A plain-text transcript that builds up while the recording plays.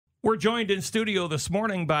We're joined in studio this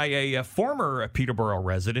morning by a former Peterborough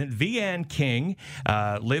resident. Vahen King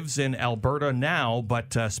lives in Alberta now,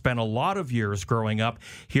 but spent a lot of years growing up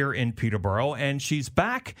here in Peterborough. And she's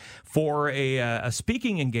back for a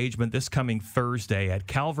speaking engagement this coming Thursday at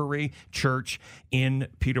Calvary Church in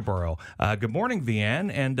Peterborough. Good morning,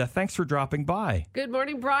 Vahen, and thanks for dropping by. Good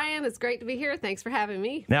morning, Brian. It's great to be here. Thanks for having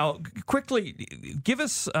me. Now, quickly, give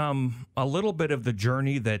us a little bit of the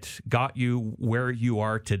journey that got you where you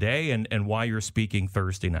are today. And why you're speaking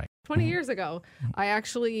Thursday night. 20 years ago, I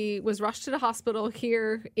actually was rushed to the hospital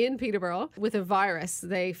here in Peterborough with a virus.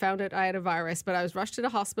 They found out I had a virus, but I was rushed to the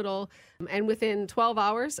hospital, and within 12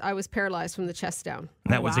 hours, I was paralyzed from the chest down.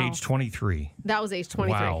 And that was age 23. That was age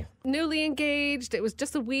 23. Wow. Newly engaged. It was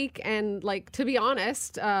just a week, and to be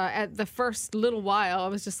honest, at the first little while, I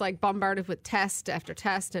was just bombarded with test after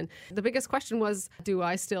test, and the biggest question was, do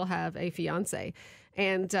I still have a fiance?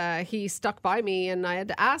 And he stuck by me, and I had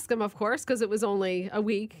to ask him, of course, because it was only a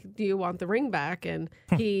week, do you want the ring back? And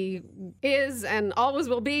he is and always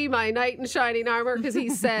will be my knight in shining armor, because he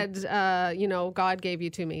said, God gave you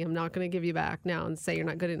to me. I'm not going to give you back now and say you're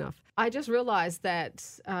not good enough. I just realized that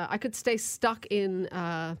I could stay stuck in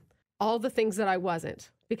all the things that I wasn't,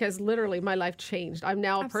 because literally my life changed. I'm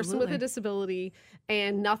now a person with a disability,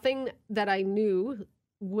 and nothing that I knew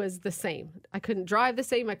was the same. I couldn't drive the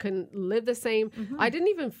same. I couldn't live the same. Mm-hmm. I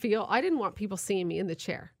didn't want people seeing me in the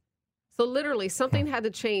chair. So literally something had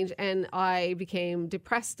to change, and I became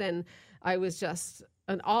depressed, and I was just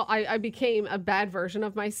I became a bad version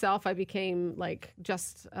of myself. I became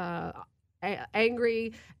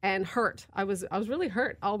angry and hurt. I was really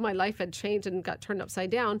hurt. All my life had changed and got turned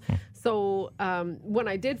upside down. So when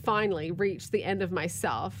I did finally reach the end of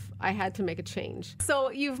myself, I had to make a change. So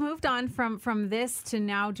you've moved on from this to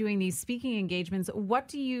now doing these speaking engagements. What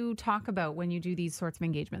do you talk about when you do these sorts of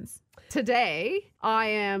engagements? Today, I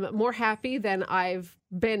am more happy than I've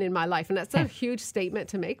been in my life. And that's a huge statement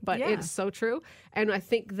to make, but it's so true. And I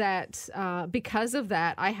think that because of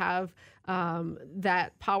that, I have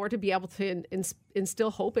that power to be able to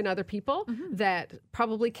instill hope in other people that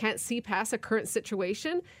probably can't see past a current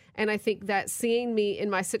situation. And I think that seeing me in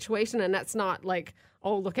my situation, and that's not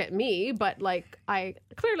oh, look at me, but I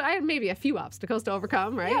had maybe a few obstacles to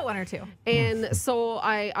overcome, right? Yeah, one or two. And so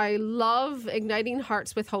I love igniting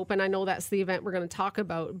hearts with hope, and I know that's the event we're going to talk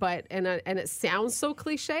about, and it sounds so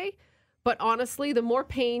cliche, but honestly, the more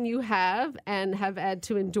pain you have and have had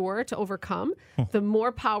to endure to overcome, the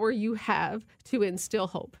more power you have to instill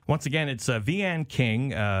hope. Once again, it's Vahen King,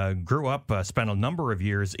 grew up, spent a number of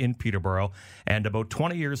years in Peterborough, and about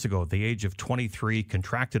 20 years ago, at the age of 23,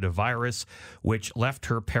 contracted a virus which left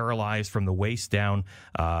her paralyzed from the waist down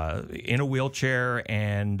in a wheelchair,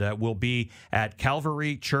 and will be at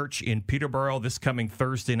Calvary Church in Peterborough this coming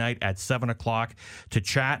Thursday night at 7 o'clock to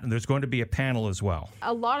chat, and there's going to be a panel as well.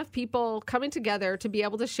 A lot of people coming together to be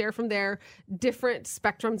able to share from their different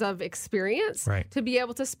spectrums of experience, to be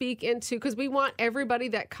able to speak into, because we want everybody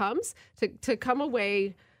that comes to come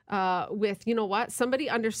away with, you know what, somebody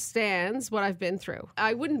understands what I've been through.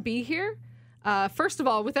 I wouldn't be here, first of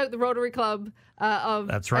all, without the Rotary Club of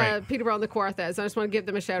Peterborough and the Kawarthas. I just want to give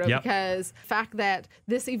them a shout out, because the fact that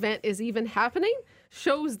this event is even happening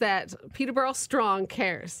shows that Peterborough Strong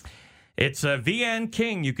cares. It's Vahen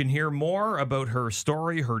King. You can hear more about her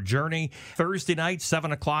story, her journey, Thursday night,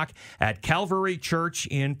 7 o'clock at Calvary Church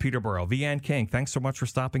in Peterborough. Vahen King, thanks so much for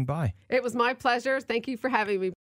stopping by. It was my pleasure. Thank you for having me.